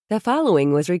The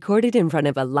following was recorded in front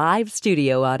of a live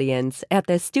studio audience at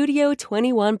the Studio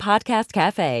 21 Podcast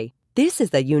Café. This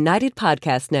is the United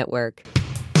Podcast Network.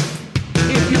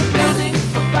 If you're building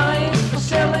or buying or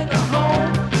selling a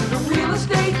home, the Real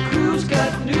Estate Crew's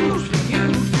got news for you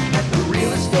at the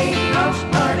Real Estate House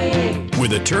Party.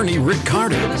 With attorney Rick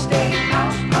Carter, Real Estate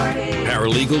House Party.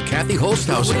 paralegal Kathy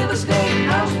Holsthausen, Real Estate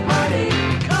House Party.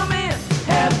 Come in,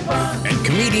 have fun. and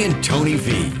comedian Tony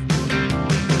V.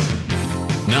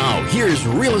 Now, here's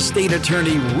real estate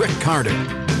attorney Rick Carter.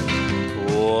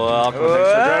 Welcome. Thanks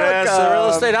for joining us at the Real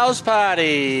Estate House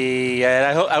Party.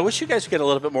 And I wish you guys would get a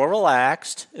little bit more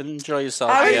relaxed and enjoy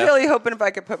yourself. I was really hoping if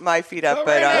I could put my feet up,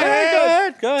 but Go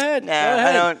ahead. Go ahead.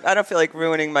 I don't feel like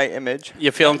ruining my image.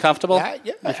 You feeling comfortable? Yeah.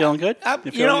 You feeling good?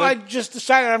 I just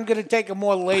decided I'm going to take a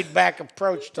more laid-back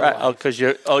approach to Right. life. Oh, because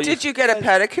you're. Did you get a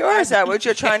pedicure? Is that what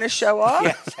you're trying to show off?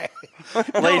 Yes.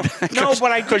 laid No,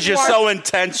 but I did because you're wash- so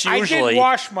intense. Usually, I did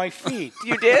wash my feet.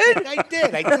 You did? I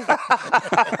did.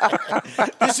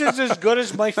 This is as good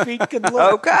as my feet can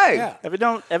look. Okay. Yeah.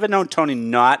 ever known Tony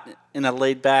not in a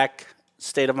laid back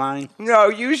state of mind? No,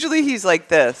 usually he's like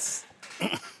this.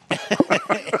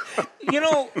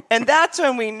 And that's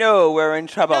when we know we're in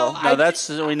trouble.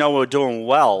 No, we know we're doing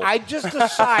well. I have just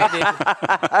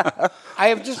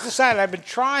decided I've been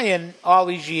trying all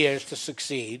these years to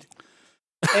succeed,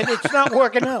 and it's not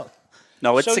working out.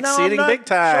 No, it's So now succeeding big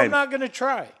So I'm time. not going to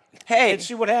try. Hey, And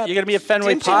see what happens. You're gonna be at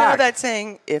Fenway didn't you know Park. that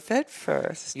saying, if at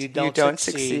first You don't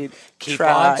succeed, Keep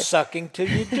try. on sucking till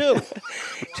you do.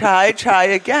 Try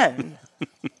again.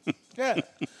 Yeah.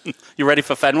 You ready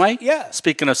for Fenway? Yeah.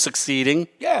 Speaking of succeeding,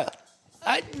 Yeah.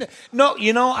 Not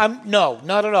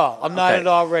at all. I'm not at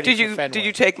all ready for Fenway. Did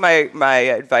you take my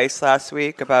advice last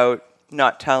week about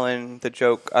not telling the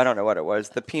joke? I don't know what it was,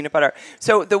 the peanut butter.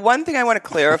 So the one thing I want to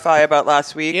clarify about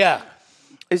last week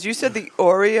is you said the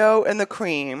Oreo and the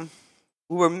cream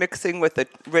were mixing with the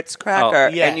Ritz cracker,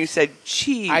 yes. and you said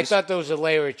cheese. I thought there was a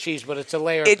layer of cheese, but it's a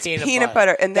layer it's of peanut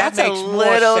butter, and That that's a makes more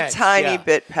little sense, tiny yeah.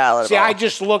 bit palatable. See, I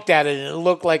just looked at it, and it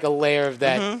looked like a layer of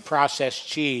that processed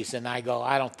cheese, and I go,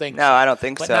 I don't think so. No, I don't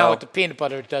think but so. now with the peanut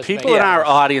butter, it does people make in our sense.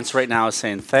 audience right now are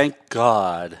saying, "Thank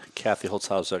God, Kathy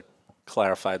Holzhauser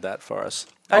clarified that for us."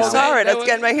 I saw it. I was that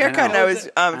getting my hair cut, and I was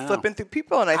I know. flipping through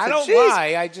people, and I said, I don't "Geez,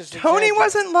 lie. I just Tony exaggerate.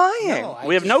 wasn't lying." No, I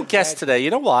We have just no guests exaggerate. today.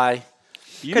 You know why?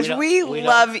 Because we don't-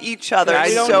 love each other Yeah,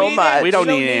 so much. We don't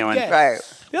need anyone. guests.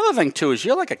 Right. The other thing too is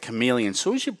you're like a chameleon. As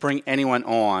soon as you bring anyone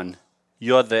on,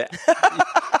 you're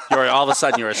all of a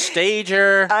sudden you're a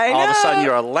stager. I All of a sudden know.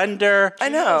 you're a lender. I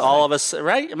know. All of us,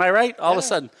 right? Am I right? All of a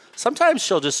sudden, sometimes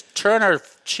she'll just turn her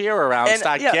chair around and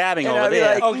start gabbing and over I'll be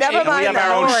there. like, never and we mind have our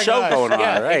that. own Ignoring show us. going on.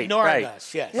 Yeah, Right, ignoring right.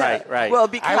 us, yes. Right, right. Well,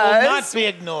 because I will not be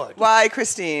ignored. Why,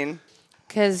 Christine?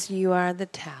 Because you are the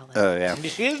talent. Oh yeah.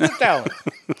 She is the talent.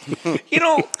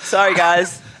 Sorry,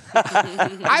 guys.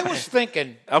 I was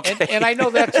thinking, Okay. and I know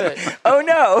that's Oh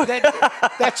no!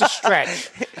 that's a stretch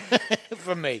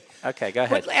for me. Okay, go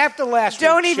ahead. But after last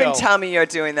Don't week's even show, tell me you're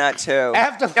doing that too.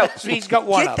 After he's got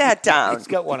one Get up. that down. He's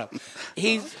got one up.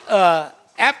 He's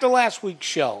after last week's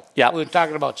show. Yep. We were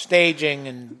talking about staging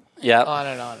and Yep. on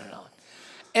and on and on.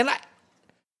 And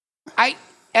I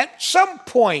at some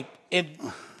point in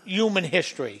human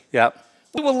history, Yep.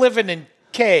 we were living in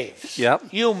caves. Yep.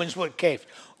 Humans were caves.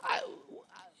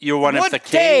 You're one of What the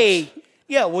day? caves.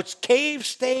 Yeah, was cave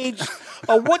staged?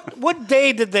 Or what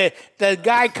day did the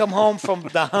guy come home from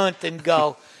the hunt and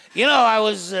go, I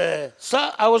was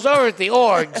over at the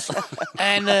Orgs,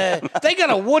 and they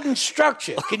got a wooden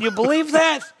structure. Can you believe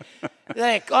that?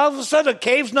 Like all of a sudden, a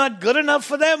cave's not good enough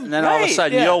for them. And then all of a Right,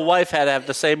 sudden, yeah. your wife had to have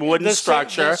the same wooden The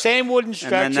structure. same wooden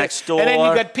structure. And then next door. And then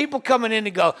you got people coming in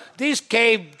and go, these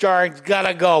cave drawings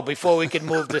gotta go before we can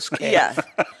move this cave.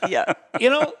 Yeah.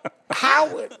 How?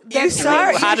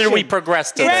 sorry. How did we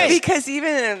progress to It's this? because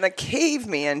even in the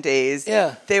caveman days,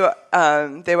 Yeah. they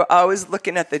were always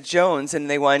looking at the Jones, and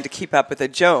they wanted to keep up with the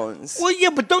Jones. Well, yeah,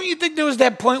 but don't you think there was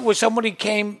that point where somebody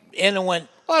came in and went,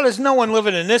 "Oh, there's no one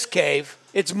living in this cave.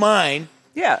 It's mine."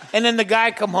 Yeah. And then the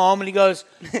guy come home and he goes,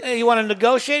 "Hey, you want to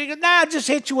negotiate?" He goes, "Nah, I'll just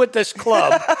hit you with this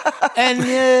club."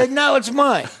 And now it's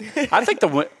mine. I think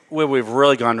where we've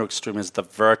really gone to extreme is the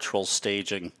virtual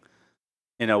staging.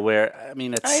 Where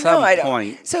at some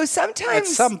point. So sometimes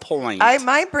At some point.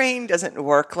 my brain doesn't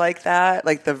work like that,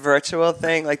 like the virtual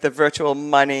thing, like the virtual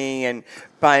money and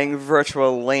buying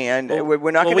virtual land. We're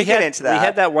not going to get into that. We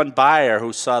had that one buyer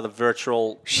who saw the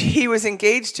virtual. He was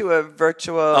engaged to a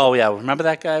virtual. Oh yeah, remember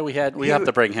that guy? We have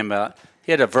to bring him out.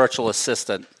 He had a virtual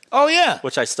assistant, Oh, yeah.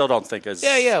 which I still don't think is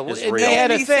Yeah. is And real. they had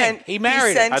a He thing. sent- He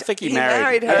married her. I think he he married.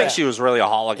 married I her. think she was really a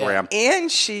hologram.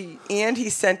 And he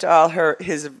sent all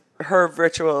her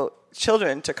virtual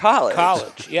children to college.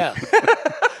 College, yeah.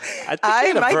 I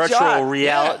think my a virtual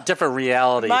jaw- different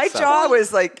reality. My so. jaw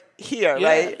was like here, Yeah.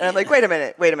 right? And I'm like, wait a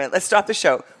minute, let's stop the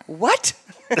show. What?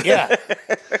 Yeah.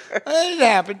 It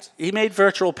happens. He made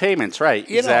virtual payments, right?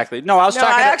 You know. Exactly. No, I was No,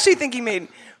 talking. I actually think he made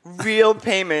real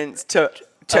payments to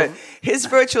his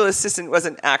virtual assistant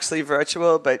wasn't actually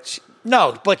virtual, but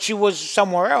No, but she was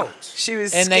somewhere else. she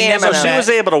was And they scamming never him. She was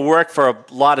able to work for a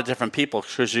lot of different people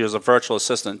because she was a virtual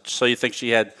assistant. So you think she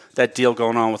had that deal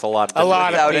going on with a lot of A different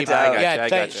lot Without of a people. doubt. Yeah, I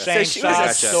gotcha. same So she was a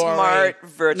size story. smart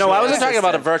virtual No, I wasn't talking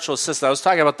about a assistant. virtual assistant. I was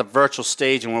talking about the virtual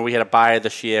staging where we had a buyer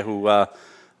this year who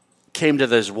came to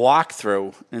this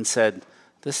walkthrough and said,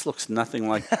 "This looks nothing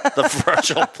like the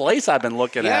virtual place I've been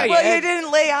looking Yeah, at." yeah. Well, you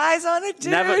didn't lay eyes on it,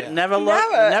 dude. Never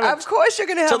looked. Never. Of course, you're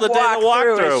going to have Till the day of the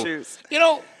walkthrough walkthrough. issues. You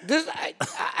know,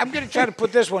 I'm going to try to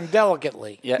put this one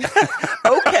delicately. Yeah.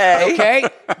 Okay. Okay?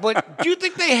 But do you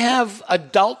think they have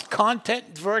adult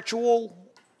content virtual?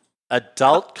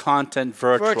 Adult content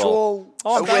virtual.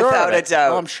 Oh, I'm sure Without of a it.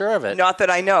 doubt. Oh, I'm sure of it. Not that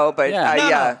I know, but Yeah. No,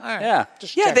 yeah. no, all right. Yeah.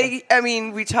 Just Yeah,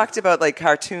 checking. we talked about like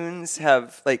cartoons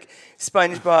have like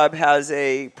SpongeBob has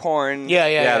a porn.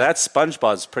 Yeah. That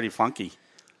SpongeBob's pretty funky.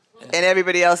 And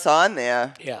everybody else on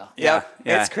there. Yeah. Yep.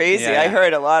 Yeah. It's crazy. Yeah. I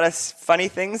heard a lot of funny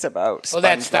things about SpongeBob. Well,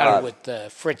 that started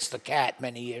with Fritz the Cat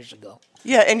many years ago.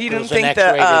 Yeah, and you It didn't was an think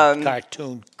X-rated that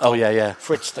cartoon. Oh, yeah.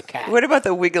 Fritz the Cat. what about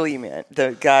the Wiggly Man?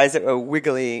 The guys that were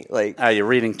wiggly like You're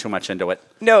reading too much into it.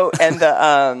 no, and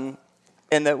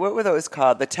the what were those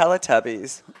called? The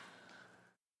Teletubbies.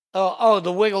 Oh,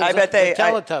 the Wiggles. I bet they the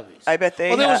Teletubbies. I bet they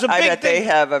Well, there was a I big bet they thing-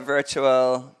 have a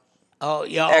virtual Oh,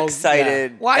 yeah.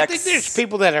 excited Well, I think there's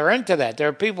people that are into that. There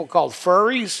are people called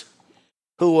furries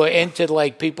who are into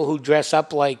like people who dress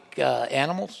up like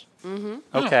animals.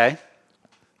 Okay.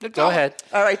 Go ahead.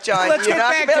 All right, John, Let's you're get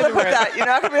not back gonna be able to to the put that. You're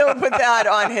not gonna be able to put that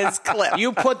on his clip.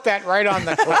 You put that right on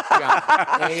the clip,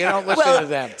 John. You don't listen to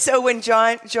them. So when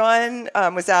John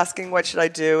was asking what should I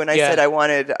do, and I Yeah. said I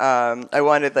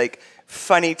wanted like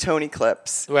funny Tony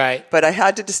clips, Right. But I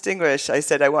had to distinguish. I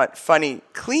said I want funny,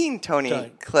 clean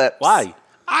Tony clips. Why?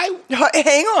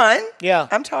 Hang on. Yeah.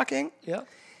 I'm talking Yeah.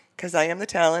 because I am the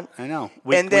talent. I know.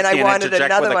 And then I can't wanted interject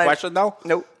another with a one. question, though?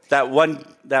 Nope. That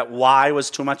why was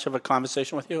too much of a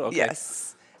conversation with you? Okay.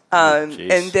 Yes. Jeez.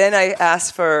 And then I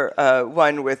asked for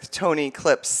one with Tony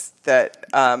clips that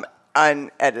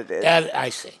unedited I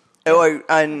see. or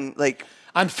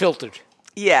Unfiltered.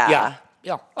 yeah.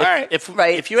 Yeah. All right. If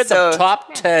Right, you had so- the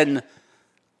top 10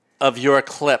 of your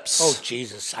clips. Oh,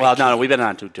 Jesus. Well, no, we've been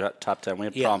on to top 10. We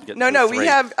have Yeah. problems getting No, through we three.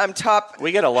 have top.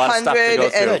 We get a lot of stuff to go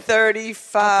through.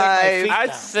 135 I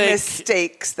think-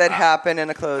 mistakes that happen in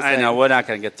a closing. I know we're not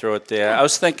going to get through it there. I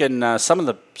was thinking some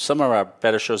of our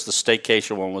better shows. The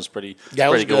staycation one was pretty That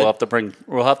was pretty good. good.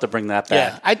 We'll have to bring that Yeah.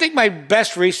 back. I think my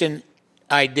best recent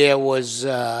idea was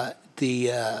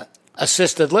the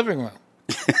assisted living room.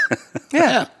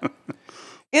 Yeah.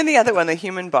 And the other one, the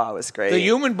human ball, was great. The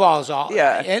human ball is all.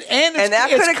 Yeah. And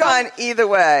that it's could have gone either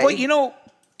way. But, you know,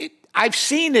 I've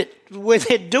seen it with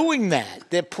it doing that.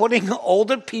 They're putting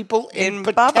older people in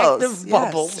protective bubbles, yes.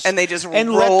 bubbles. And they just let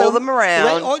roll them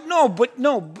around. But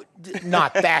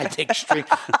not that extreme.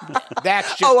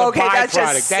 That's just Oh, a okay, byproduct. that's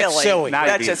just silly. Now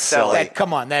That's you're just being silly. silly.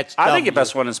 Come on, that's I dumb. think your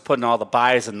best one is putting all the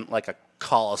buyers in like a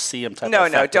Coliseum type No,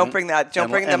 of no, effect don't and- bring that. Don't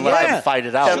and- bring and them let mud. them fight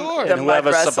it out. Sure. The And mud whoever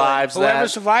wrestling. survives Whoever that,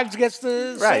 survives gets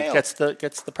the right, sale.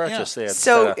 gets the purchase there.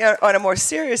 So, instead of- on a more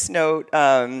serious note,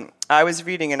 I was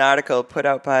reading an article put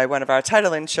out by one of our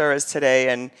title insurers today,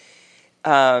 and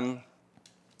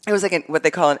it was like what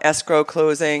they call an escrow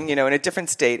closing, in a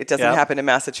different state. It doesn't Yeah. happen in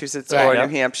Massachusetts Right. or Yeah.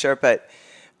 New Hampshire, but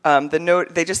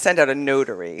they just send out a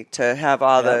notary to have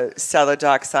all the seller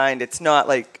docs signed. It's not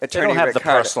like they attorney don't have Rick the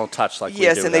Carter. personal touch like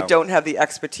Yes, we do. and they though. don't have the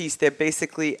expertise. They're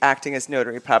basically acting as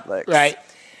notary publics. Right.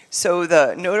 So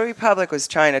the notary public was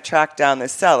trying to track down the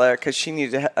seller because she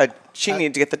needed to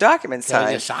get the documents Gotta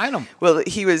signed. just sign 'em. Well,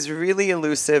 he was really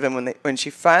elusive, and when she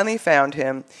finally found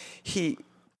him, he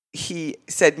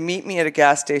said, "Meet me at a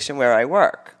gas station where I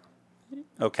work."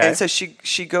 Okay. And so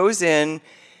she goes in,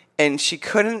 and she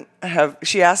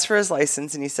asked for his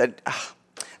license, and he said,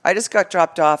 "I just got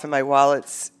dropped off, and my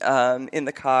wallet's in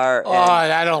the car." Oh,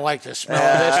 and I don't like the smell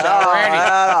of this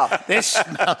already.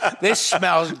 This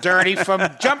smells dirty from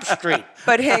Jump Street.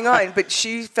 But hang on, but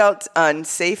she felt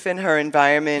unsafe in her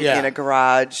environment Yeah. in a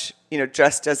garage,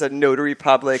 dressed as a notary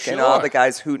public and all Sure. the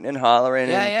guys hooting and hollering.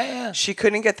 Yeah, and yeah. She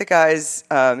couldn't get the guy's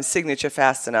signature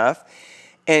fast enough.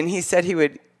 And he said he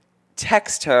would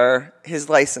text her his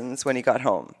license when he got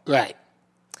home. Right.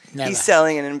 Never. He's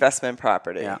selling an investment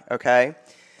property, Yeah. okay?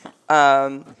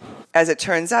 As it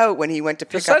turns out, when he went to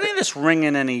pick Does up... any of this ring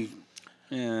in any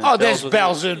Oh, there's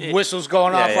bells and whistles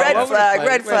going off. yeah, Red all over flag, the place.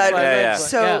 red flag. Yeah.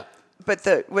 So,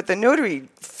 but what the notary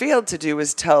failed to do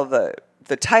was tell the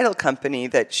title company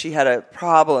that she had a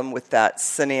problem with that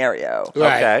scenario.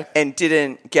 Right. Okay. And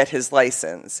didn't get his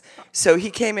license. So he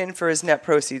came in for his net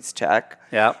proceeds check.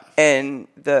 Yeah. And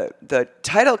the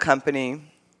title company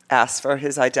asked for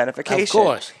his identification. Of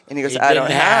course. And he goes, He I don't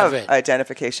didn't have have it.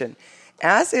 identification.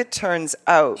 As it turns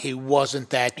out, He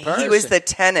wasn't that person. he was the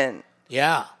tenant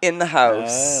Yeah. in the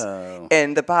house. Oh.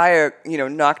 And the buyer,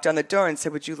 knocked on the door and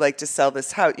said, would you like to sell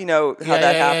this house? You know how Yeah,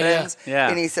 that yeah, yeah, happens? yeah.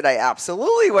 And he said, I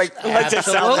absolutely like to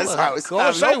sell this Absolutely. house. Of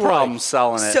course No I would. problem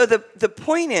selling it. So the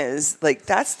point is, like,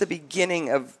 that's the beginning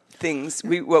of things.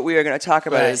 What we are going to talk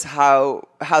about Right. is how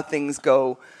things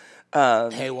go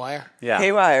Haywire. yeah.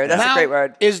 haywire. That's Now, a great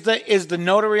word. Is the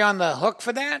notary on the hook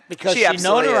for that? Because She she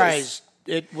absolutely notarized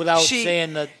it without She-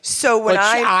 saying that. so when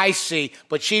I see,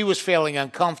 but she was feeling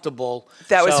uncomfortable.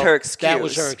 That was so her excuse. That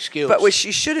was her excuse. But what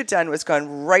she should have done was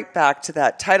gone right back to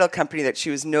that title company that she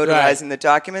was notarizing the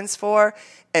documents for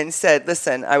and said,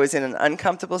 listen, I was in an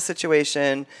uncomfortable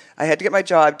situation. I had to get my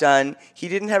job done. He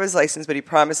didn't have his license, but he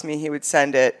promised me he would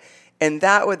send it. And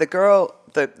that would the girl,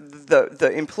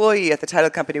 the employee at the title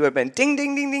company would have been ding,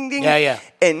 ding, ding, ding, ding. Yeah.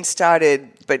 And started,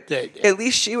 but The- at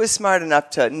least she was smart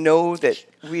enough to know that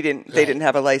they didn't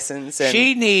have a license. And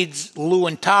she needs Lou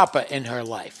and Tapa in her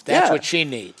life. That's Yeah. what she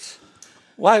needs.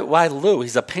 Why Lou?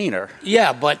 He's a painter.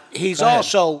 Yeah, but he's Go ahead.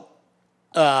 also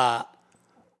got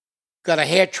a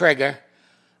hair trigger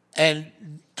and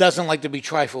doesn't like to be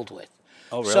trifled with.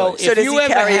 Oh, really? So, So if does you he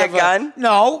ever carry a have gun?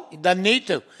 No, he doesn't need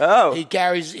to. Oh. he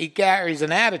carries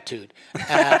an attitude,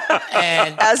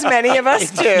 and as many of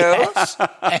us do. yes,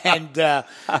 and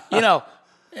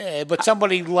but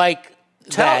somebody like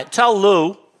that. Tell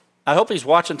Lou. I hope he's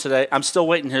watching today. I'm still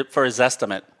waiting for his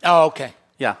estimate. Oh, okay.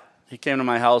 Yeah. He came to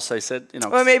my house. I said,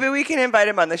 Well, maybe we can invite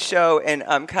him on the show and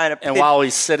kind of and while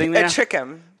he's sitting there, trick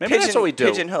him. maybe that's what we do.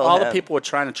 Pigeonhole All him. the people we're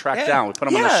trying to track Yeah. down, we put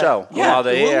them on the Yeah. show Yeah. while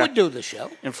they're Lou here would do the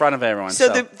show. in front of everyone. So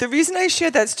the reason I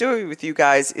shared that story with you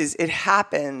guys is it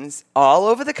happens all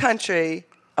over the country,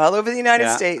 all over the United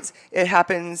Yeah. States. It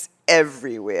happens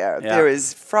everywhere. Yeah. There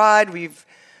is fraud. We've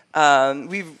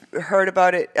heard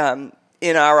about it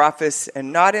in our office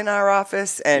and not in our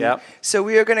office, and Yep. so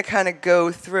we are going to kind of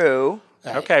go through.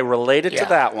 okay, related to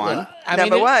that one. Look, I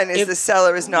Number mean, one is the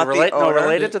seller is not the owner.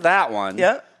 Related to that one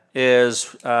Yeah. is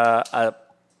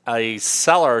a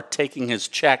seller taking his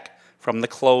check from the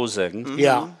closing,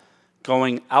 Yeah.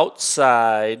 going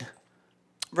outside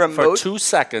for Remote 2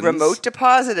 seconds, remote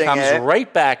depositing comes it.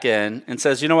 right back in and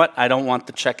says, you know what, I don't want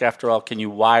the check after all. Can you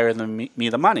wire me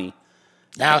the money?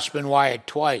 Now it's been wired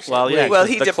twice. Well, yeah. Well, 'cause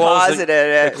he the deposited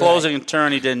it. The closing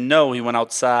attorney didn't know. He went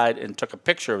outside and took a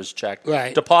picture of his check,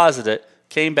 Right. deposited it,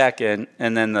 came back in,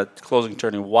 and then the closing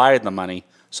attorney wired the money,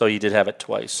 so he did have it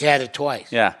twice. He had it twice.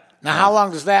 Yeah. Now, how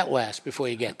long does that last before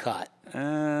you get caught?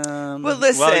 Well,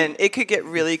 listen, it could get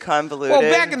really convoluted. Well,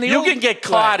 back in the you old, can get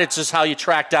caught. Right. It's just how you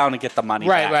track down and get the money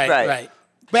Right, back. right.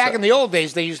 Back in the old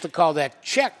days, they used to call that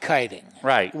check kiting.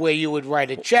 Right. Where you would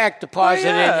write a check, deposit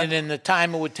yeah. it, and then the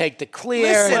timer would take the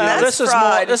clear. Listen, and that's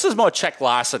fraud. This is more check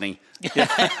larceny.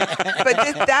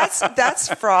 But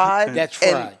that's fraud. That's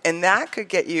fraud. And that could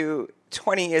get you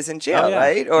 20 years in jail, Oh, yeah.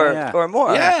 right? Yeah. Or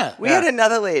more. Yeah. We Yeah. had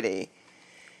another lady.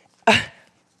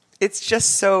 It's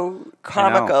just so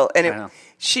comical. I And know.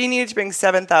 she needed to bring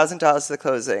 $7,000 to the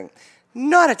closing.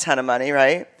 Not a ton of money,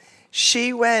 right?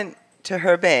 She went to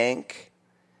her bank,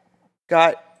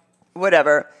 got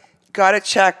a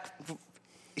check.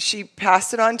 She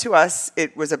passed it on to us.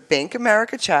 It was a Bank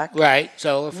America check. Right,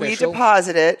 so We official.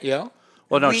 deposit it. Yeah.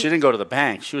 Well, no, We- she didn't go to the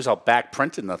bank. She was out back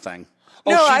printing the thing.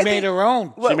 Oh, No, she I made think- her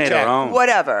own. Well, She made her own.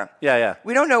 Whatever. Yeah, yeah.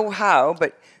 We don't know how,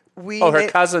 but we. Oh, her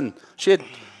made- cousin.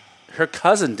 Her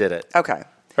cousin did it. Okay.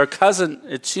 Her cousin.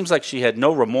 It seems like she had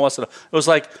no remorse at all. It was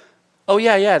like, oh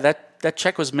yeah, that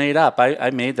check was made up. I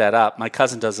made that up. My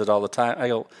cousin does it all the time. I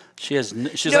go, she's No,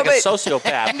 like a but-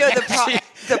 sociopath. No,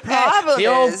 the problem The is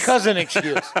old cousin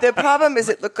excuse. the problem is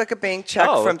it looked like a bank check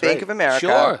Oh, from Bank great. of America.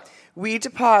 Sure. We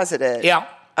deposit it. Yeah.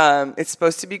 It's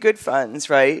supposed to be good funds,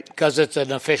 right? Because it's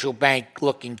an official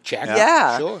bank-looking check.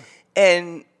 Yeah. Sure.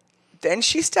 And then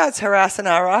she starts harassing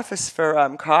our office for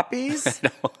copies.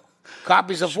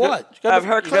 Copies of what? Of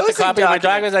her You got the closing copy of my document.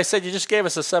 documents? I said you just gave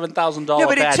us a $7,000 No,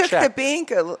 but it bad took check. the bank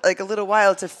a little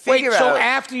while to Wait, figure so out.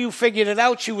 after you figured it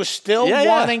out, she was still yeah,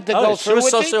 wanting to oh, go she through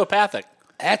was with it? sociopathic.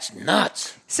 That's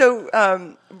nuts.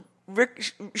 So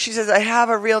Rick, she says, I have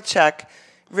a real check.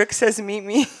 Rick says, meet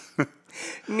me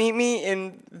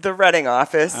in the Reading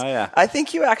office. Oh, yeah. I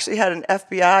think you actually had an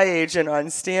FBI agent on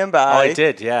standby. Oh, I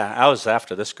did. Yeah, I was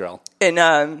after this girl.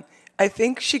 And I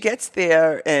think she gets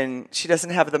there and she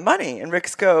doesn't have the money. And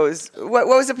Rick goes, what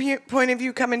was the point of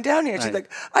you coming down here? She's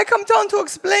like, I come down to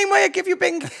explain why I give you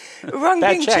wrong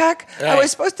bank check. I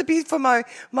was supposed to be for my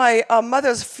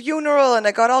mother's funeral, and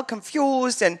I got all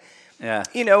confused. And,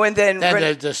 and then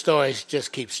the stories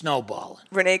just keep snowballing.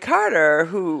 Renee Carter,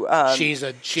 who she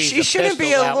shouldn't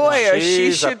be a lawyer.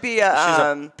 She should be a she's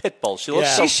a pit bull. She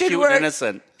looks so cute and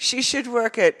innocent. She should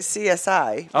work at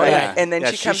CSI. Oh, right? yeah. And then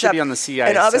she comes up. Be on the CSI.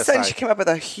 And all of a sudden, she came up with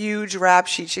a huge rap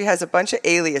sheet. She has a bunch of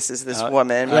aliases, this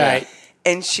woman. Right.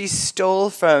 And she stole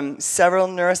from several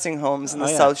nursing homes in the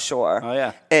South Shore. Oh,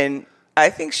 yeah. And I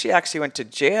think she actually went to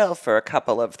jail for a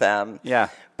couple of them. Yeah.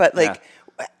 But, like...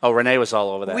 Oh, Renee was all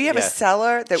over that. We have a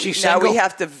seller that we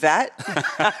have to vet.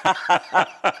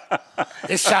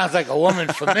 This sounds like a woman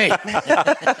for me. You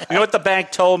know what the bank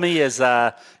told me is,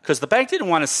 because the bank didn't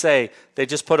want to say, they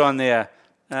just put on there,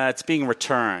 it's being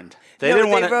returned. They didn't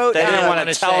want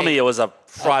to tell me it was a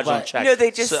fraudulent check. No,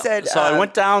 they just said... So I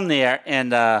went down there,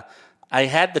 and I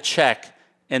had the check,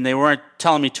 and they weren't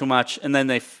telling me too much, and then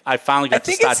I finally got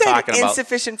to start talking about... I think it said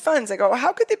insufficient funds. I go, well,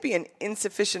 how could there be an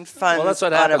insufficient funds well, that's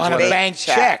what happened on a bank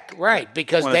check? Right,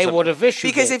 because they would have issued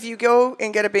it. Because if you go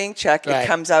and get a bank check, it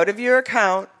comes out of your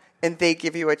account, and they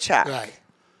give you a check. Right.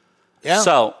 Yeah.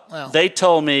 So they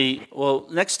told me, well,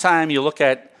 next time you look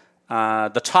at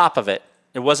the top of it,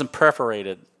 it wasn't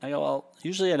perforated. I go, well,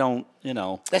 usually I don't,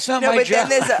 That's not my job.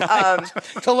 Then there's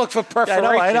to look for perforations.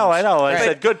 I know. Right. I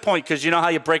said, good point, because you know how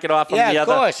you break it off from the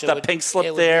other, the pink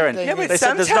slip there. And yeah, but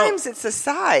sometimes it's the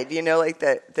side, like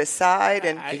the side.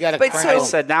 And I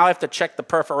said, now I have to check the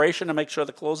perforation to make sure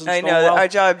the closing's going well. I know, our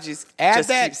job just add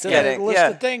that keeps to getting, the list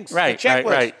of things. Right.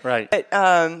 But,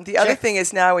 the other thing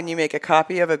is now when you make a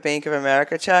copy of a Bank of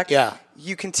America check,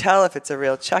 you can tell if it's a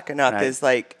real check or not. There's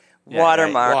like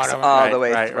watermarks all the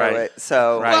way through it.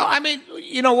 So, well, I mean,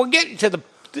 we're getting to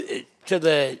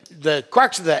the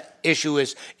crux of the issue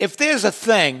is if there's a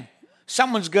thing,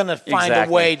 someone's going to find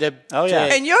a way to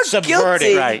and you're subvert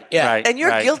guilty, it. Right. And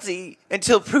you're guilty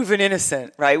until proven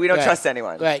innocent, right? We don't trust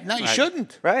anyone. Right. No, you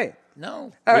shouldn't. Right.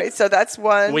 No. All right, so that's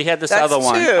one. We had this other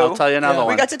one. I'll tell you another one.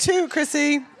 We got to two,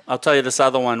 Chrissy. I'll tell you this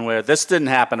other one where this didn't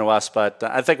happen to us, but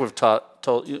I think we've told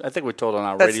on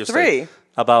our radio station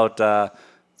about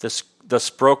this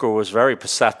broker was very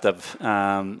perceptive.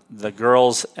 The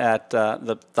girls at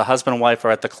the husband and wife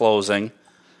are at the closing,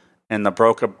 and the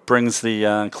broker brings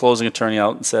the closing attorney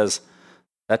out and says,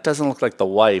 that doesn't look like the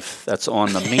wife that's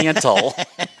on the mantle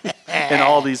in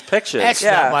all these pictures. That's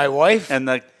not my wife. And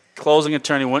the closing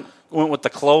attorney went with the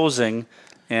closing,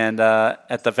 and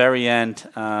at the very end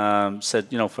said,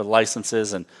 for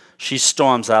licenses, and she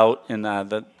storms out, and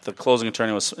the closing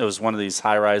attorney was one of these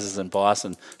high rises in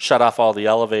Boston, shut off all the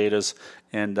elevators,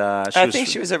 and I think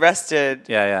she was arrested.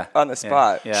 On the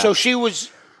spot. Yeah. So she was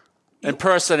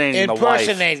impersonating the wife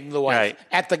right.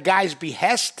 At the guy's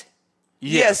behest.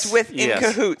 Yes, in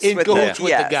cahoots. With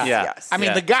the guy. Yes. I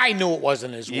mean, the guy knew it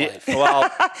wasn't his wife.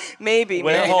 Well, maybe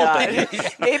not.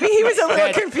 Maybe he was a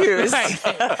little confused.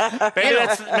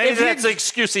 Maybe that's the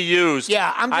excuse he used.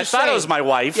 Yeah, I'm just saying. I thought it was my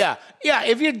wife. Yeah.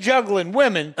 If you're juggling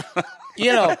women,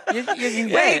 you can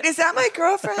wait, is that my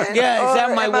girlfriend? Yeah, is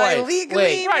that my wife? I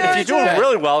legally right, if you're doing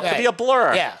really well, it could be a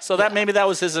blur. Yeah. So maybe that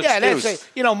was his excuse.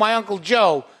 Yeah, my Uncle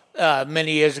Joe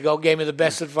many years ago gave me the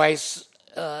best advice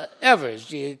ever.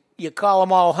 You call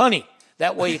them all honey.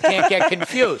 That way you can't get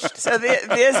confused. So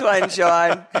there's one,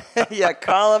 John. You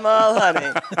call them all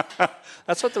honey.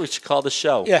 That's what we should call the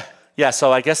show. Yeah. Yeah,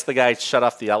 so I guess the guy shut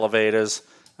off the elevators.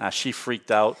 She freaked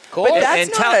out. Cool. But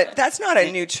that's not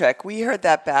a new trick. We heard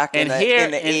that back in the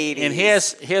 80s. And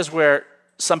here's where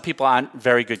some people aren't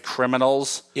very good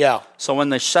criminals. Yeah. So when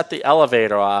they shut the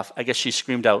elevator off, I guess she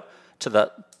screamed out to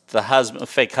the husband,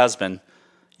 fake husband,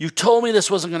 you told me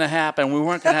this wasn't going to happen. We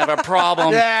weren't going to have a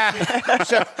problem. Yeah.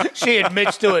 So she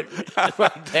admits to it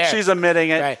right there. She's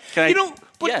admitting it. Right.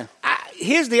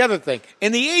 Here's the other thing.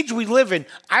 In the age we live in,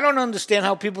 I don't understand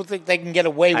how people think they can get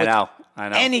away with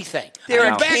anything. There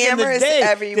are cameras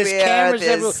everywhere. There's cameras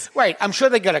everywhere. Right. I'm sure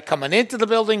they got it coming into the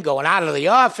building, going out of the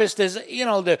office. There's,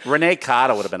 Renee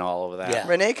Carter would have been all over that. Yeah.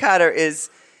 Renee Carter is...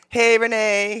 Hey,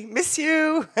 Renee, miss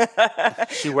you.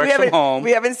 She works from home.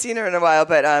 We haven't seen her in a while,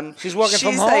 but she's working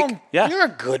from home. Yeah. You're a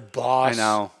good boss. I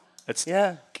know.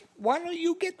 Why don't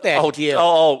you get that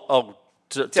deal?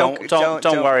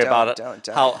 Don't worry about it.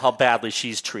 How badly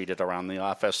she's treated around the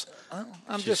office.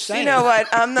 I'm just saying. You know what?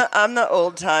 I'm the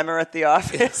old timer at the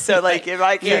office. So if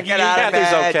I can't get out of bed,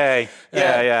 Kathy's okay.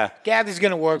 Yeah. Kathy's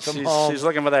gonna work from home. She's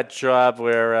looking for that job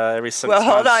where every 6 months.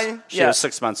 Hold on. She has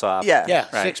 6 months off. Yeah.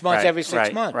 Right, 6 months every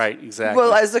 6 months. Right. Exactly.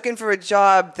 Well, I was looking for a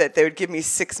job that they would give me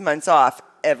 6 months off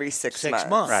every 6 months.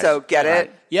 months. So get Right.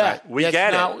 it? Yeah. Right. We That's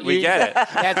get not- it. We get it.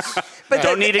 That's But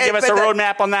Don't need to give us a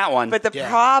roadmap on that one. But the Yeah.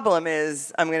 problem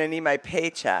is I'm going to need my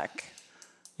paycheck.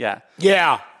 yeah.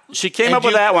 yeah. She came And up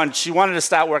with you- that one. She wanted to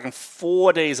start working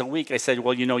 4 days a week. I said,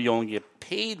 well, you only get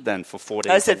paid then for 4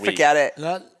 days I said, a week. forget it.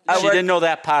 Not- She didn't know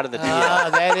that part of the deal.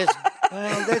 that is.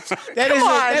 Well, that's on,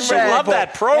 I Red. love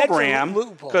that program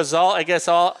loophole. because I guess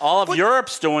all of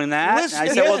Europe's doing that. Listen, And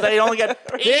I said, well, yeah. they only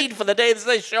get paid for the days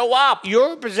they show up.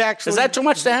 Europe is actually. Is that too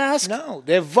much to ask? No,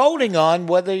 they're voting on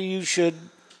whether you should.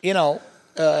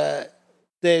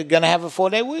 They're going to have a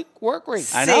 4-day work week.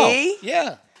 I know. See?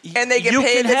 Yeah. And they get You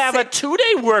paid can have a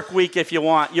 2-day work week if you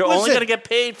want. You're only Listen, going to get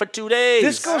paid for 2 days.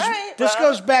 This goes. right, this well.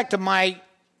 goes back to my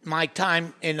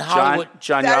time in Hollywood.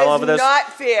 John, you're That all is over this.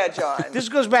 not fair, John. This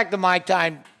goes back to my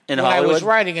time In when I was Hollywood?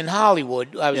 writing in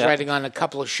Hollywood. I was Yeah. writing on a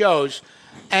couple of shows,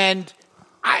 and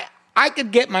I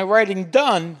could get my writing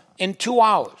done in 2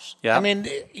 hours. Yeah. I mean,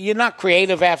 you're not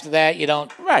creative after that. You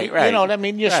don't. Right, You right. know what I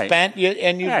mean? You're Right. spent,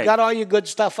 and you've Right. got all your good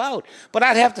stuff out. But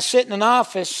I'd have to sit in an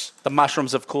office. The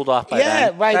mushrooms have cooled off by Yeah,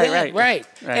 then. right.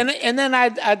 And then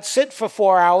I'd sit for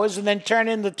 4 hours and then turn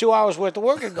in the 2 hours worth of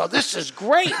work and go, this is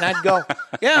great. And I'd go,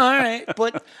 yeah, all right.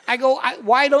 But I go,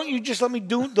 why don't you just let me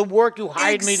do the work you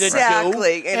hired me to do?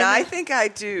 Exactly. And I think I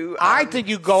do. I think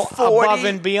you go above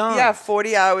and beyond. Yeah,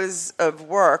 40 hours of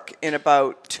work in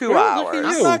about 2 Look at hours.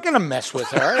 I'm not going to mess with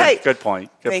her. Hey, Good point.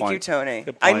 Good thank point. you, Tony.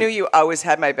 Good I point. knew you always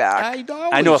had my back.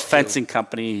 I know a fencing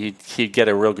company. He'd get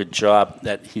a real good job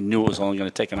that he knew it was only going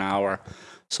to take an hour.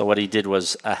 So what he did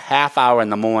was a half hour in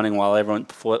the morning while they're going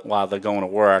to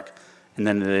work, and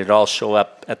then they'd all show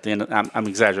up at the end. I'm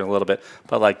exaggerating a little bit,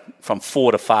 but like from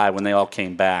 4 to 5 when they all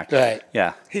came back. Right.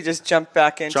 Yeah. He just jumped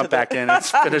back into Back in and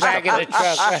finished Back in the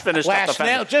truck. finished up the Last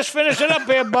nail. fence. Just finish it up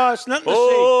here, boss. Nothing to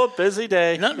Oh, busy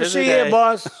day. see. Nothing to Busy see day. here,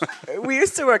 boss. We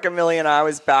used to work a million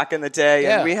hours back in the day,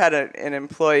 Yeah. and we had an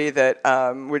employee that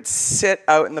would sit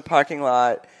out in the parking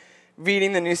lot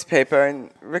reading the newspaper, and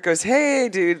Rick goes, hey,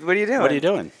 dude, what are you doing? What are you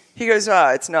doing? He goes,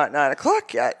 it's not 9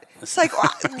 o'clock yet. It's like,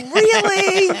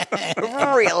 really?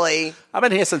 Really? I've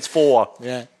been here since 4.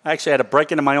 Yeah. I actually had to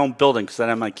break into my own building because I didn't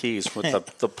have my keys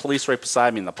with the police right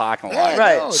beside me in the parking lot. Yeah,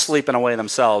 Right. no, Sleeping away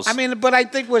themselves. I mean, but I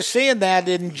think we're seeing that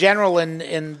in general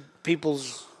in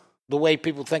people's the way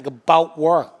people think about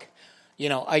work.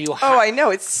 Are you? I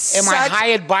know. It's Am I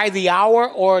hired by the hour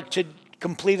or to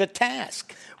complete a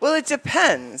task? Well, it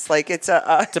depends. Like, it's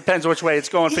a... Depends which way it's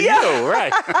going for Yeah. you,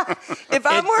 right? if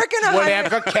I'm working 100...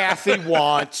 Whatever Kathy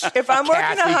wants. If I'm working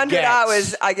Kathy 100 gets.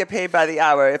 hours, I get paid by the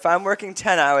hour. If I'm working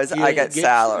 10 hours, I get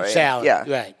salary. Salary, Yeah.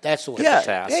 right. That's the way. Yeah.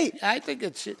 task. Hey, I think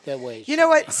it's that way. you know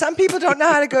what? Some people don't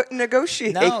know how to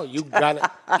negotiate. No, you got it.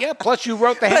 Yeah, plus you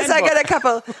wrote the Plus,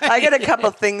 handbook. I got a couple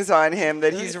things on him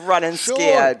that he's running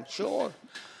scared. Sure.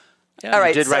 All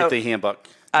right, You did write so the handbook.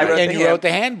 I wrote And the you wrote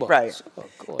the handbook. Right. So,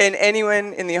 of course. And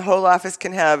anyone in the whole office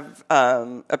can have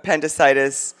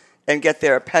appendicitis and get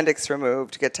their appendix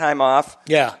removed, get time off,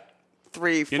 Yeah.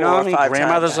 3, 4, You know how many 5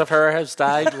 grandmothers times. of her has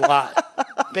died? A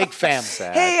lot. Big family.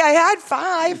 Sad. Hey, I had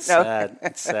 5. No.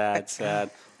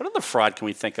 Sad. What other fraud can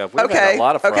we think of? We've had a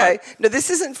lot of fraud. Okay. No, this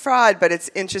isn't fraud, but it's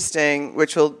interesting,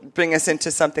 which will bring us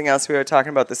into something else we were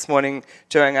talking about this morning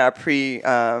during our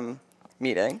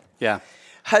pre-meeting. Yeah.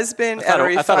 Husband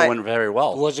I thought it went very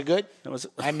well. Was it good? It was.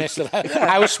 I missed it.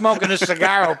 I was smoking a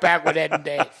cigar back with Ed and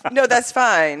Dave. No, that's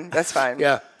fine. That's fine.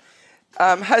 Yeah.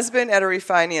 Husband at a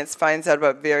refinance finds out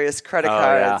about various credit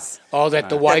cards Oh, that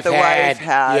the wife that the had. wife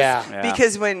has. Yeah. Yeah.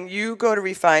 Because when you go to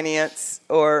refinance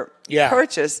or Yeah.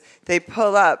 purchase, they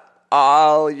pull up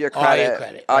all your All your credit.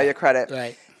 credit, All right. your credit.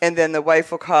 Right. And then the wife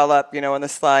will call up, on the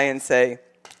sly and say,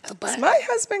 is my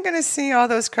husband going to see all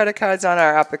those credit cards on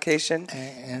our application?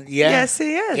 And yeah. Yes,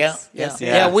 he is. Yeah. Yes, he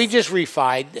Yeah, is. we just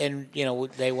refied, and,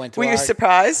 they went to Were you our-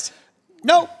 surprised?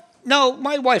 No,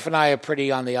 my wife and I are pretty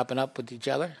on the up and up with each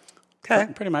other.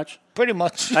 Okay. Pretty much. Pretty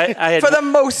much. I had, For the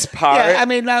most part. yeah, I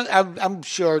mean, I'm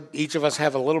sure each of us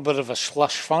have a little bit of a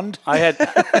slush fund. I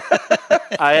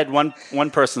had one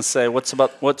person say, "What's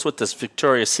with this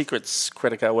Victoria's Secret's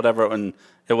credit card, whatever?" And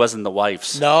it wasn't the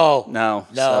wife's. No.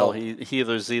 So he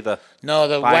was either The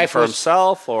buying wife for was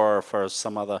himself or for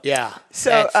some other. Yeah.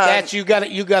 So, that's you got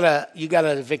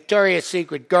a Victoria's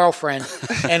Secret girlfriend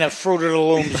and a Fruit of the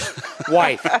Looms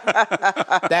wife.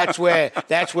 That's where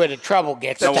the trouble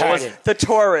gets what was started. the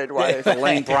torrid wife.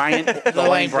 Lane Bryant. The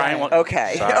Lane Bryant. one.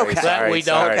 Okay. Sorry, Okay. sorry, we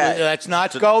don't. sorry. Let's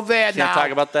not go there now. Can't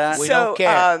talk about that? We So, don't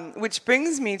care. which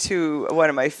brings me to one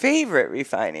of my favorite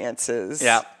refinances.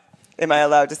 Yeah. Am I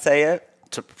allowed to say it?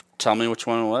 Tell me which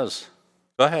one it was.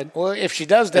 Go ahead. Well, if she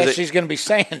does that, Is it- she's going to be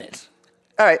saying it.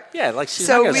 All right. Yeah, like she's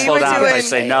So not going to we slow were down if I doing-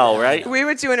 say no, right? We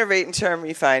were doing a rate and term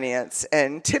refinance,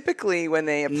 and typically when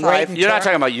they apply, You're not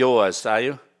talking about yours, are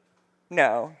you?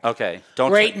 no, Okay.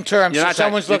 Don't Rate and term, You're so not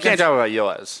someone's you looking can't talk about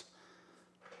yours.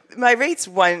 my rate's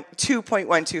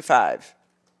 2.125.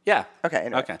 Yeah. Okay,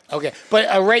 anyway. Okay. Okay, but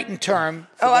a rate and term.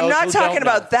 for Oh, I'm those not who talking don't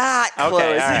know. about that Okay.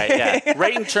 closing. All right. Yeah.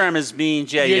 Rate and term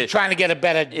means You're trying to get a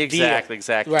better deal. Exactly.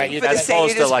 Right. For the As sake, opposed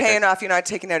you're to just like paying off. You're not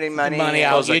taking out any money. money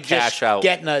out. Those are You're cash just out.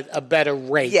 getting a better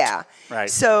rate. Yeah.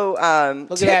 Right. So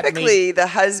Look at that, typically the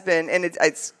husband, and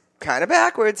it's kind of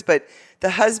backwards, but the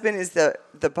husband is the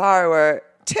borrower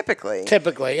typically.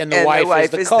 Typically, and the And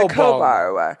wife is the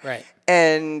co-borrower. Right.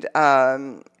 And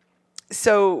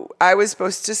so I was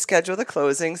supposed to schedule the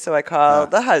closing, so I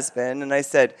called the husband and I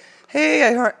said, hey,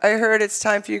 I heard it's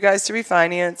time for you guys to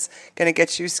refinance. Going to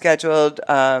get you scheduled.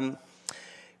 How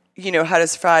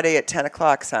does Friday at 10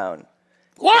 o'clock sound?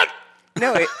 What?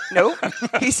 No.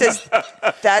 He says,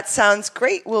 that sounds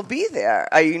great. We'll be there.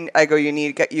 I go,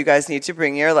 you guys need to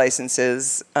bring your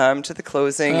licenses to the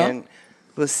closing, and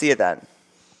we'll see you then.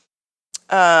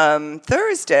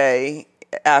 Thursday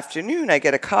afternoon, I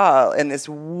get a call, and this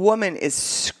woman is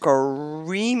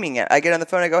screaming at. I get on the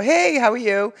phone. I go, hey, how are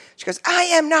you? She goes, I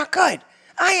am not good.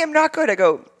 I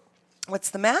go, what's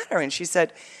the matter? And she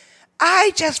said,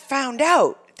 I just found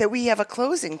out that we have a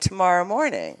closing tomorrow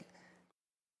morning.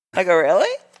 I go, really?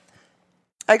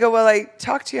 I go, well, I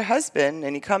talked to your husband,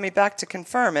 and he called me back to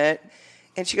confirm it.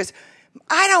 And she goes,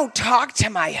 I don't talk to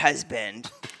my husband.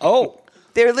 Oh.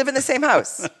 They live in the same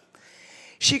house.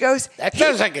 She goes, That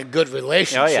sounds like a good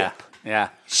relationship. Oh yeah. Yeah.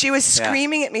 She was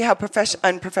screaming at me how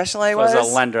unprofessional I If I was.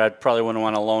 was a lender, I probably wouldn't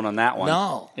want a loan on that one.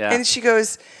 No. Yeah. And she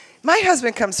goes, my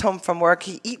husband comes home from work,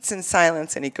 he eats in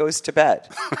silence, and he goes to bed.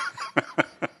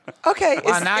 Okay.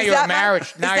 Well, now you're a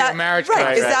marriage. Now you're a marriage. Right.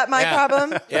 couple. Is that my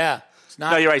problem? Yeah. It's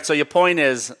not. No, you're right. So your point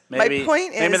is maybe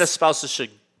point maybe is the spouses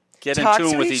should get in Talk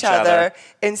tune to with each other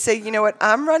and say, you know what,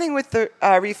 I'm running with the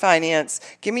refinance.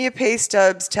 Give me your pay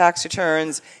stubs, tax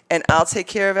returns, and I'll take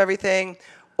care of everything.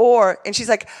 And she's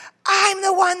like, I'm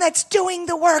the one that's doing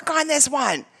the work on this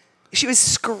one. She was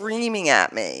screaming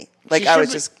at me. Like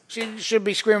She should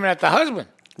be screaming at the husband.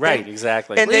 Right,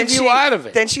 exactly. And Leave then you out of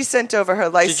it. Then she sent over her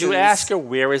license. Did you ask her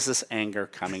where is this anger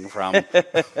coming from?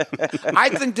 I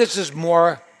think this is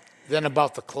more than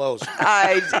about the closing.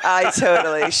 I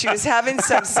totally. She was having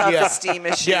some self-esteem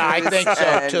issues. Yeah, I think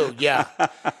so too. Yeah.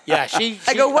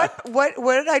 I go, what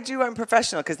did I do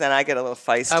unprofessional? Because then I get a little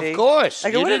feisty. Of course.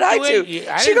 I go, You what did didn't I do do? it.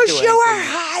 I She didn't goes, do you are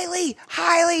anything.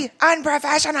 highly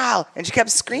unprofessional. And she kept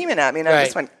screaming at me, and I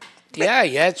just went, Yeah,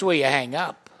 that's where you hang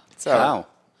up. so.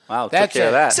 Wow, That's took care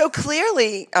of it. that. So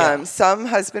clearly, some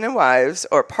husband and wives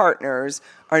or partners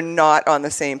are not on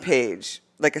the same page,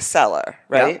 like a seller,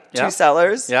 right? Yep. Two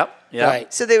sellers. Yep.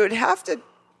 Right. So they would have to,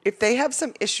 if they have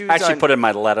some issues. I actually put in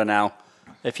my letter now.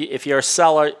 If you're a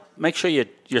seller, make sure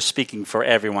you're speaking for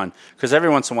everyone, because every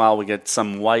once in a while we get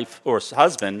some wife or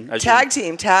husband tag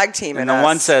team, and the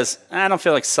one says, I don't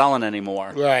feel like selling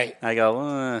anymore. Right. I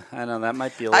go, I know that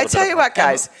might be a little. I tell you what,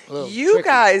 guys, you tricky.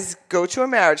 guys go to a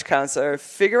marriage counselor,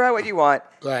 figure out what you want,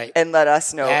 Right. and let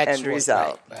us know That's end what-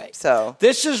 result. right. So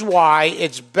This is why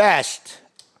it's best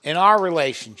in our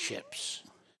relationships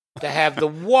to have the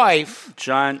wife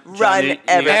John, Run you got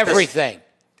this? everything.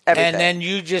 Everything. And then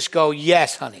you just go,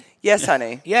 yes, honey. yes,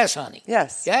 honey. Yes, honey.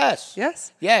 Yes. Yes.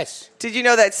 Yes. Yes. Did you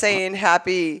know that saying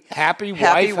happy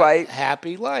Wife,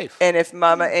 happy life. and if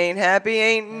mama ain't happy,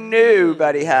 ain't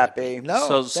nobody happy.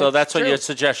 No. So that's what true. your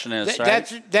suggestion is, right?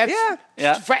 That's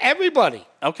Yeah. for everybody.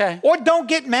 Okay. Or don't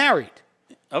get married.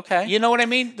 Okay. You know what I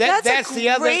mean? That's That's a the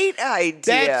other great idea.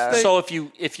 That's the- So if you're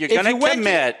If going you to went to-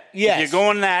 commit, Yes. if you're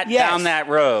going down that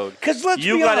road, 'Cause let's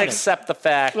you be got to honest. accept the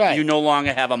fact Right. you no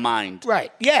longer have a mind.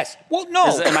 Right. Yes. Well, no.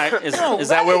 Is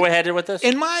that where we're headed with this?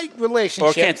 In my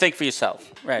relationship, Or can't think for yourself.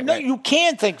 Right. no, right. you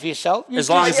can think for yourself. You As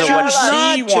long just as it's what choose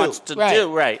not she wants to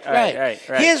do. Right.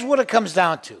 Here's what it comes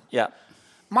down to. Yeah.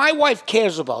 My wife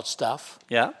cares about stuff,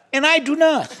 Yeah. and I do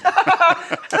not.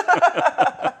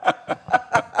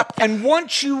 And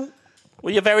once you,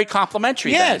 Well, you're very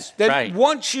complimentary. yes, then. that right.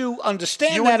 once you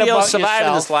understand You that wouldn't be able about to survive yourself,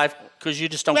 in this life because you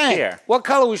just don't right. care. What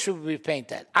color should we paint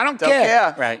that? I don't Don't care.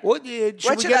 care. Right. What should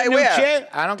What we should get I a new wear? chair?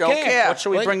 I don't Don't care. care. What should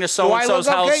we bring to Do I so-and-so's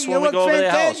look house okay? when we go over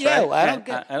their house? Yeah, Right? I Right. don't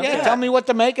care. I don't Yeah, care. tell me what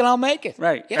to make and I'll make it.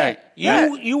 Right, Yeah. right.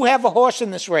 You have a horse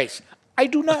in this race. I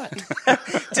do not.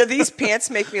 Do these pants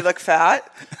make me look fat?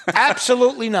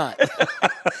 Absolutely not.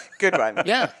 Good one.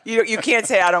 Yeah. You can't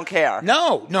say I don't care.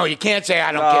 No, you can't say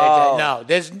I don't No. care.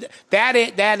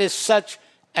 No, that is such,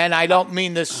 and I don't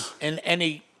mean this in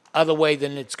any other way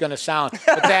than it's going to sound.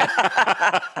 But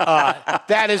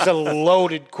that is a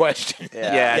loaded question.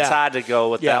 Yeah, it's hard to go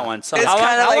with that one. So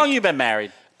how long have you been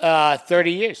married?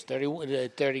 30 years, 30 going on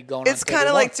 31. It's kind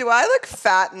of like, do I look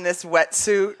fat in this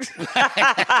wetsuit?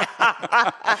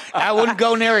 I wouldn't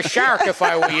go near a shark if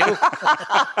I were you.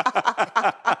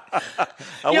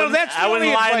 I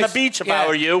wouldn't lie on the beach if I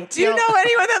were you. Do you know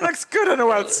anyone that looks good in a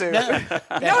wetsuit?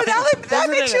 No, that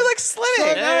makes you look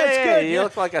slimming. Yeah, you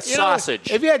look like a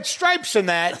sausage. If you had stripes in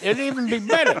that, it'd even be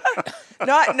better.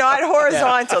 Not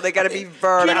horizontal. They got to be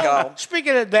vertical.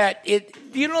 Speaking of that,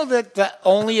 you know that the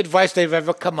only advice they've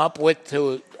ever come up with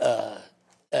to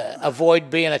avoid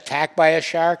being attacked by a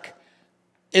shark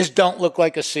is don't look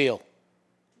like a seal.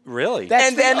 Really?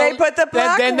 And then they put the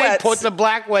black they put the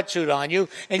black wetsuit on you.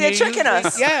 And they're tricking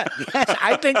us. Yeah. Yes,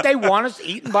 I think they want us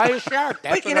eaten by a shark.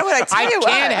 But you know what? I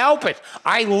can't help it.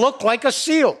 I look like a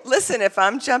seal. Listen, if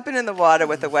I'm jumping in the water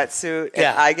with a wetsuit and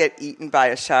I get eaten by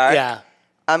a shark,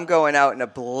 I'm going out in a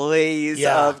blaze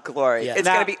of glory. Yeah. It's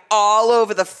going to be all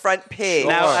over the front page.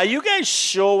 Now, are you guys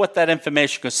sure with that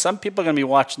information? Because some people are going to be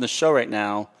watching the show right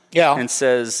now and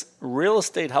says, Real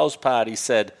Estate House Party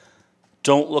said,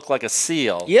 don't look like a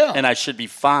seal, and I should be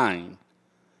fine.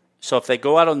 So if they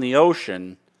go out on the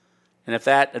ocean, and if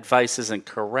that advice isn't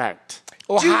correct...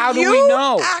 Well, how do we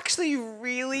know? Do you actually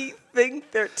really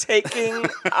think they're taking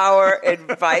our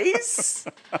advice?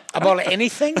 About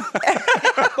anything?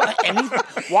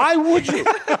 Why would you?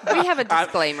 We have a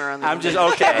disclaimer on that. I'm just,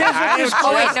 okay.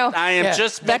 I am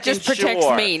just that just protects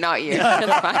me, not you.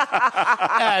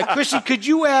 Chrissy, could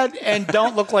you add, and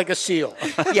don't look like a seal?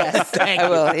 Yes, I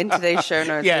will. In today's show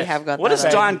notes, we have got what that. What does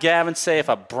Don Gavin say if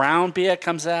a brown bear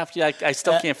comes after you? I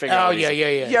still can't figure out. Oh,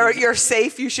 yeah. You're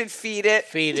safe. You should feed it.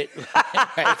 Feed it.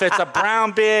 If it's a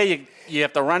brown bear, you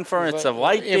have to run for it. It's a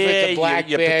white bear. If it's a black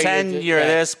you bear, pretend you're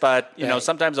this, but you know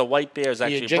sometimes a white bear is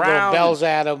actually you jingle brown. bells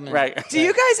at them. Right. Do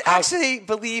you guys actually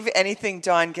believe anything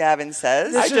Don Gavin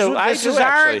says?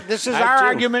 This is our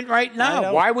argument right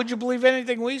now. Why would you believe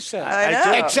anything we say? I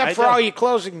know. Except for all your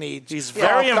closing needs. He's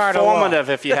very informative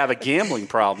if you have a gambling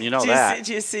problem. You know that.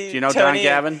 Do you know Tony, Don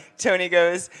Gavin? Tony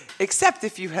goes, except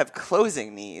if you have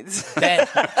closing needs.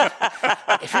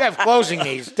 If you have closing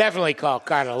needs, definitely call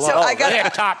Carter Lowe. They're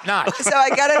top notch. So I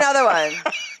got another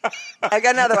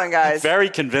one. Guys. Very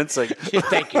convincing.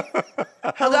 Thank you.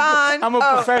 Hold on. I'm a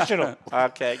professional.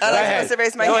 Okay. Go ahead. Go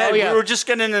ahead. We were just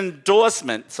getting an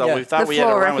endorsement, so we thought we had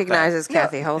to run with that. The floor recognizes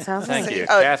Kathy Holzhausen. Thank you.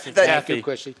 Thank you,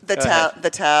 Chrissy. The talent. The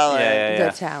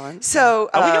talent. So,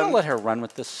 are we going to let her run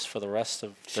with this for the rest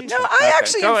of the No, I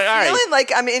actually am feeling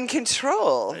like I'm in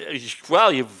control.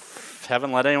 Well, you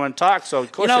haven't let anyone talk, so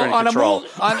of course you're in control.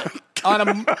 On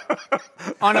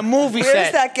a movie set.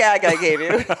 Where's that gag I gave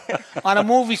you? On a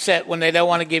movie set, when they don't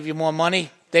want to give you more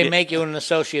money, they make you an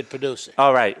associate producer.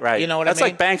 Oh, right. You know what That's I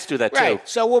mean? like banks do that, too. Right.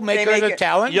 So we'll make her the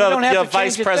talent. You're don't have to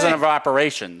vice president of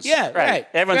operations. Yeah, right.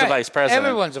 Everyone's a vice president.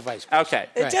 Everyone's a vice president.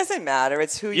 Okay. It doesn't matter.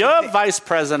 It's who you're vice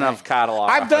president of catalog.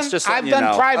 I've done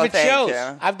private shows.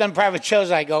 You. I've done private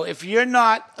shows. I go, if you're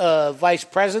not a vice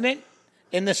president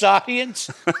in this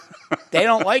audience, they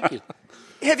don't like you.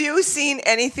 Have you seen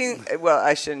anything? Well,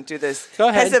 I shouldn't do this. Go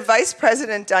ahead. Has the vice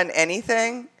president done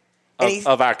anything?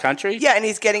 Of our country? Yeah, and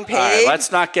he's getting paid. All right,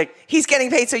 let's not get... He's getting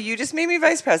paid, so you just made me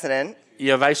vice president.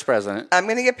 You're vice president. I'm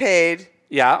going to get paid.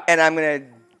 Yeah. And I'm going to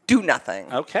do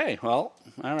nothing. Okay, well,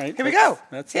 all right. Here we go.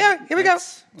 Here we go.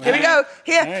 Here we go.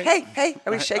 Here. Right. Hey.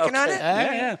 Are we shaking on it?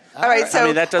 Yeah. All right, so... I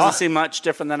mean, that doesn't seem much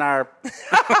different than our...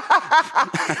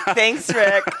 Thanks,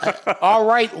 Rick. All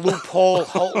right, loophole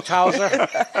Holzhauser.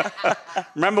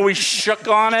 Remember we shook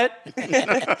on it?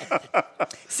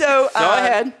 So... Go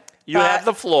ahead. You have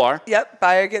the floor. Yep,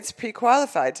 buyer gets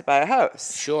pre-qualified to buy a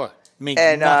house. Sure. Means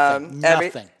And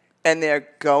nothing. And they're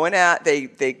going out.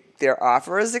 Their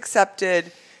offer is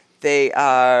accepted. They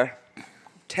are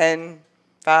 10,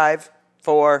 5,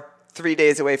 4, 3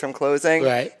 days away from closing.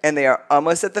 Right. And they are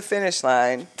almost at the finish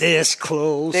line. This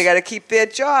close. They got to keep their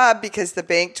job because the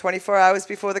bank 24 hours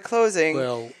before the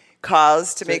closing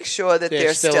calls to make sure that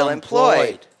they're still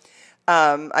employed.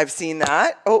 I've seen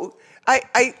that. Oh,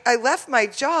 I left my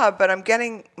job, but I'm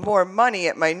getting more money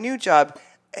at my new job.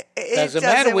 It doesn't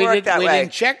matter. work that we way.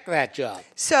 didn't check that job.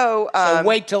 So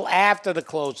wait till after the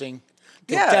closing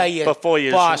to tell your before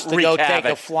you boss to go wreak take a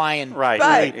havoc. flying.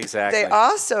 Right, exactly. They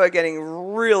also are getting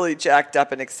really jacked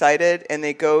up and excited, and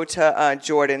they go to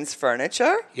Jordan's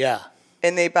Furniture. Yeah.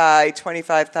 And they buy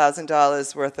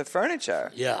 $25,000 worth of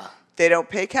furniture. Yeah. They don't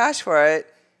pay cash for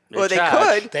it. Well, they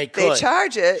could. They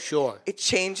charge it. Sure. It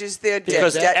changes their debt.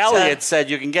 Because Elliot said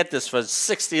you can get this for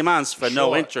 60 months for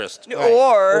no interest. Right.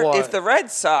 Or if the Red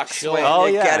Sox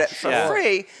win, you get it for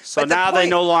free. So now they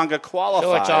no longer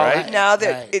qualify, right? Now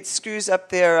that it screws up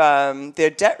their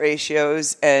debt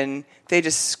ratios, and they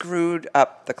just screwed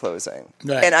up the closing.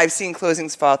 Right. And I've seen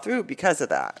closings fall through because of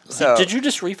that. So did you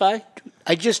just refi?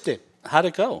 I just did. How'd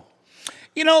it go?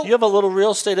 You know, you have a little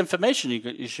real estate information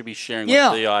you should be sharing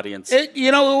with the audience. It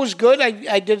was good.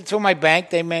 I did it through my bank.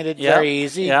 They made it very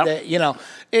easy. Yeah.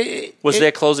 Was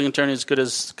their closing attorney as good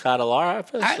as Carter Law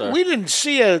Office? We didn't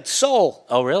see a soul.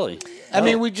 Oh, really? I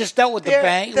mean, we just dealt with the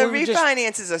bank. The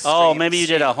refinances are straight. Oh, maybe you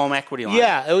did a home equity line.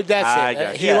 Yeah, that's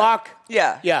it. HELOC?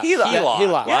 Yeah.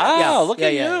 HELOC. Wow, look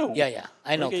at you. Yeah.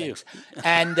 I know things.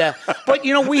 And but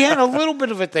we had a little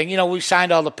bit of a thing. We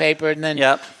signed all the paper, and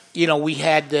then we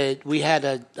had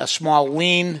a small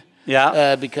lien.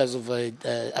 Because of a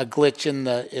glitch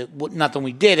in nothing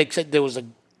we did except there was a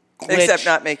glitch. Except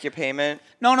not make your payment.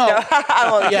 No. No.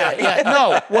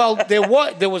 Well,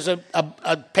 there was a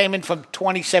payment from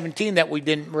 2017 that we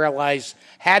didn't realize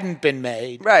hadn't been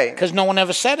made. Right. Because no one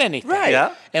ever said anything. Right.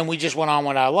 Yeah. And we just went on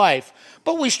with our life.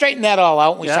 But we straightened that all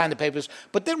out. And we signed the papers.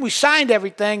 But then we signed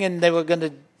everything, and they were going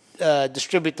to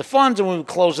distribute the funds, and we were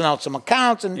closing out some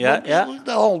accounts, and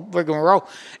the whole rigmarole.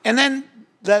 And then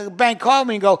the bank called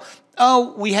me and go,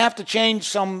 "Oh, we have to change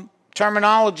some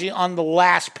terminology on the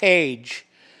last page."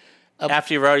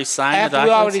 After you've already signed the documents? After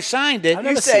we already signed it. I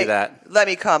never see that. Let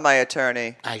me call my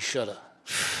attorney. I should have.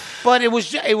 But it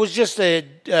was just a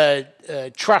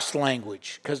trust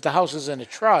language because the house is in a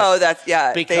trust. Oh, that's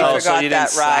they forgot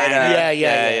that rider.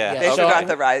 Yeah. They forgot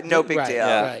the rider. No big deal.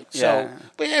 Right. So,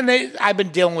 I've been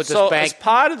dealing with this bank. So, as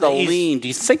part of the lien, do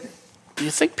you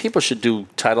think people should do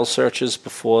title searches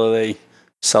before they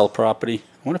sell property?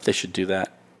 I wonder if they should do that.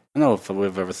 I don't know if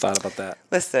we've ever thought about that.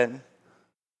 Listen.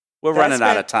 We're running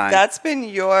out of time. That's been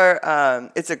your,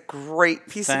 it's a great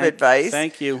piece of advice.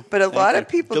 Thank you. But a lot of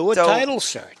people don't. Do a title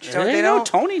search. They don't.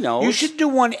 Tony knows. You should do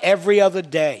one every other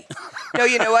day. No,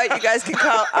 you know what? You guys can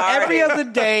call Artie. Every other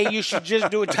day, you should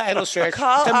just do a title search.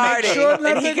 Call to Artie, make sure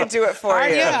and he can do it for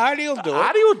you. Yeah, Artie will do it.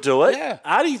 Artie will do it. Yeah.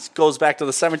 Artie goes back to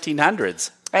the 1700s.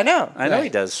 I know he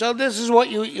does. So this is what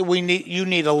we need. You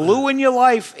need a Lou in your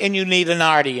life, and you need an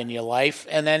Artie in your life,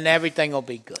 and then everything will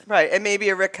be good. Right, and maybe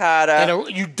a Ricotta. And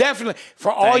you definitely for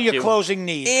all your closing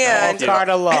needs. And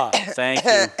Ricotta Law. Thank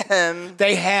you.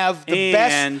 They have the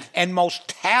best and most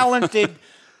talented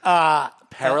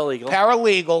paralegal,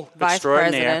 vice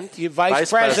president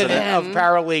of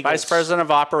paralegal, vice president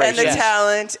of operations, and the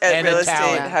talent at Real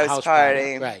Estate House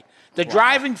Party. Right, the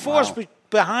driving force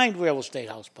behind Real Estate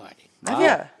House Party. Wow.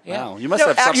 Yeah. Wow. You must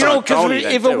have something on Tony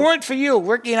if it weren't for you,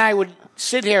 Ricky and I would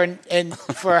sit here and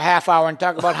for a half hour and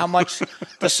talk about how much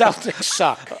the Celtics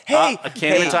suck. Hey, I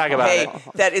can't even talk about it.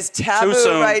 That is taboo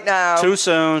right now. Too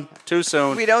soon.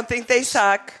 We don't think they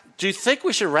suck. Do you think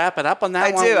we should wrap it up on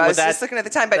that one? I do. I was just looking at the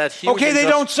time. But okay, they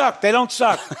don't suck. They don't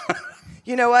suck.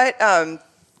 You know what?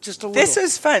 Just a little. This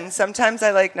was fun. Sometimes I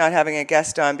like not having a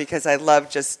guest on because I love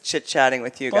just chit-chatting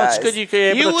with you guys. Well, it's good you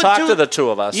could be able to talk to the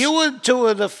two of us. You were two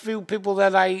of the few people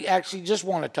that I actually just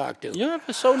want to talk to. You're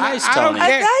so nice, Tony.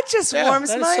 That just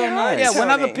warms my heart. Nice. Yeah, when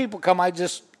other people come,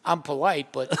 I'm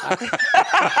polite, but I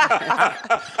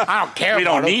don't care. We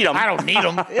don't need them. I don't need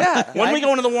them. Yeah. When we go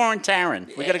into the Warren Tavern,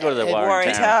 we got to go to the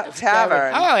Warren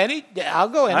Tavern. Oh, I'll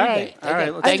go any day. All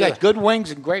right. They got good wings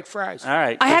and great fries. All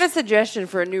right. I had a suggestion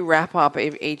for a new wrap up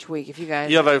each week. If you guys,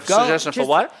 you have a suggestion for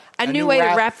what? A new way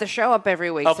to wrap the show up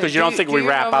every week. Oh, because you don't think we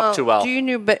wrap up too well. Do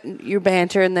your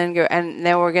banter and then go, and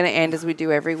now we're going to end as we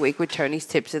do every week with Tony's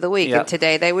tips of the week. Yep. And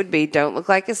today they would be: don't look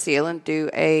like a seal and do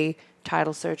a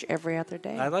title search every other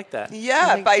day. I like that.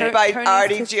 Yeah, by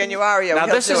Artie Januario. Now,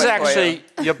 this is actually,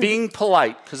 you're being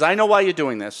polite, because I know why you're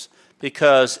doing this,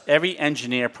 because every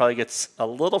engineer probably gets a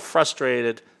little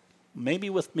frustrated,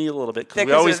 maybe with me a little bit,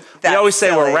 because we always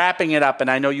say we're wrapping it up, and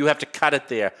I know you have to cut it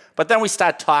there, but then we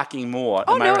start talking more.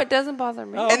 Oh, no, it doesn't bother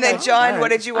me. And then, John,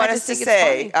 what did you want us to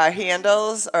say? Our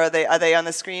handles, are they on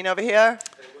the screen over here?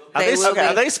 Are they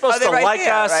supposed to like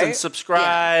us and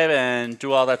subscribe and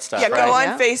do all that stuff? Yeah, go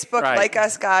on Facebook, like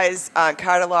us, guys, on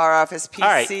Carter Law Office PC.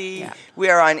 Right. Yeah. We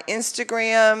are on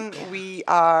Instagram. We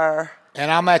are...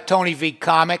 And I'm at Tony V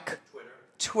Comic.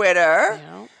 Twitter.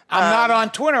 I'm not on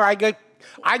Twitter.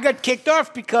 I got kicked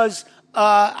off because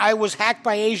I was hacked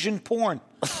by Asian porn.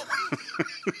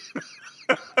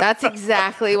 That's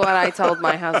exactly what I told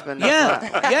my husband. Yeah.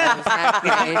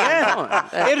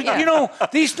 You know,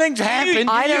 these things happen.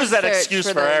 You use that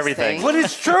excuse for everything. But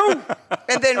it's true.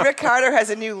 And then Rick Carter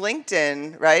has a new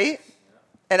LinkedIn, right?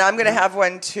 And I'm going to have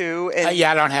one too. And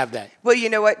Yeah, I don't have that. well, you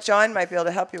know what? John might be able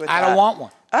to help you with that. I don't want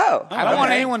one. Oh, I don't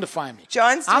want anyone to find me.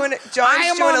 John's doing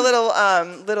a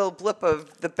little blip of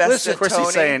the best Listen, of Tony.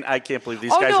 Chrissy's saying, I can't believe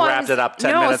these guys wrapped it up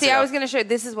 10 minutes ago. I was going to show you.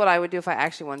 This is what I would do if I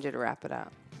actually wanted you to wrap it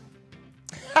up.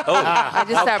 Oh, I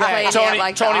just start playing it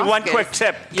like the Tony, one Oscars. quick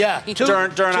tip. Yeah.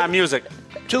 During our music.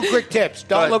 2 quick tips.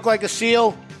 Don't look like a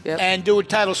seal, Yep. and do a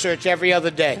title search every other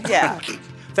day. Yeah.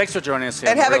 Thanks for joining us here.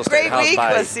 And on have Real a great Estate House week.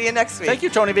 by- We'll see you next week. Thank you,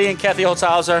 Tony B. and Kathy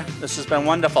Holzhauser. This has been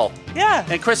wonderful. Yeah.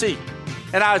 And Chrissy,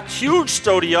 and our huge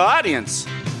studio audience.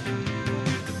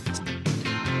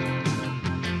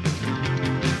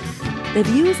 The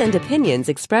views and opinions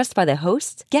expressed by the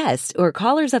hosts, guests, or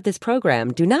callers of this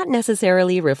program do not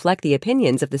necessarily reflect the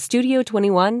opinions of the Studio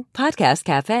 21 Podcast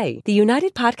Café, the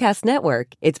United Podcast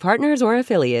Network, its partners, or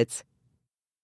affiliates.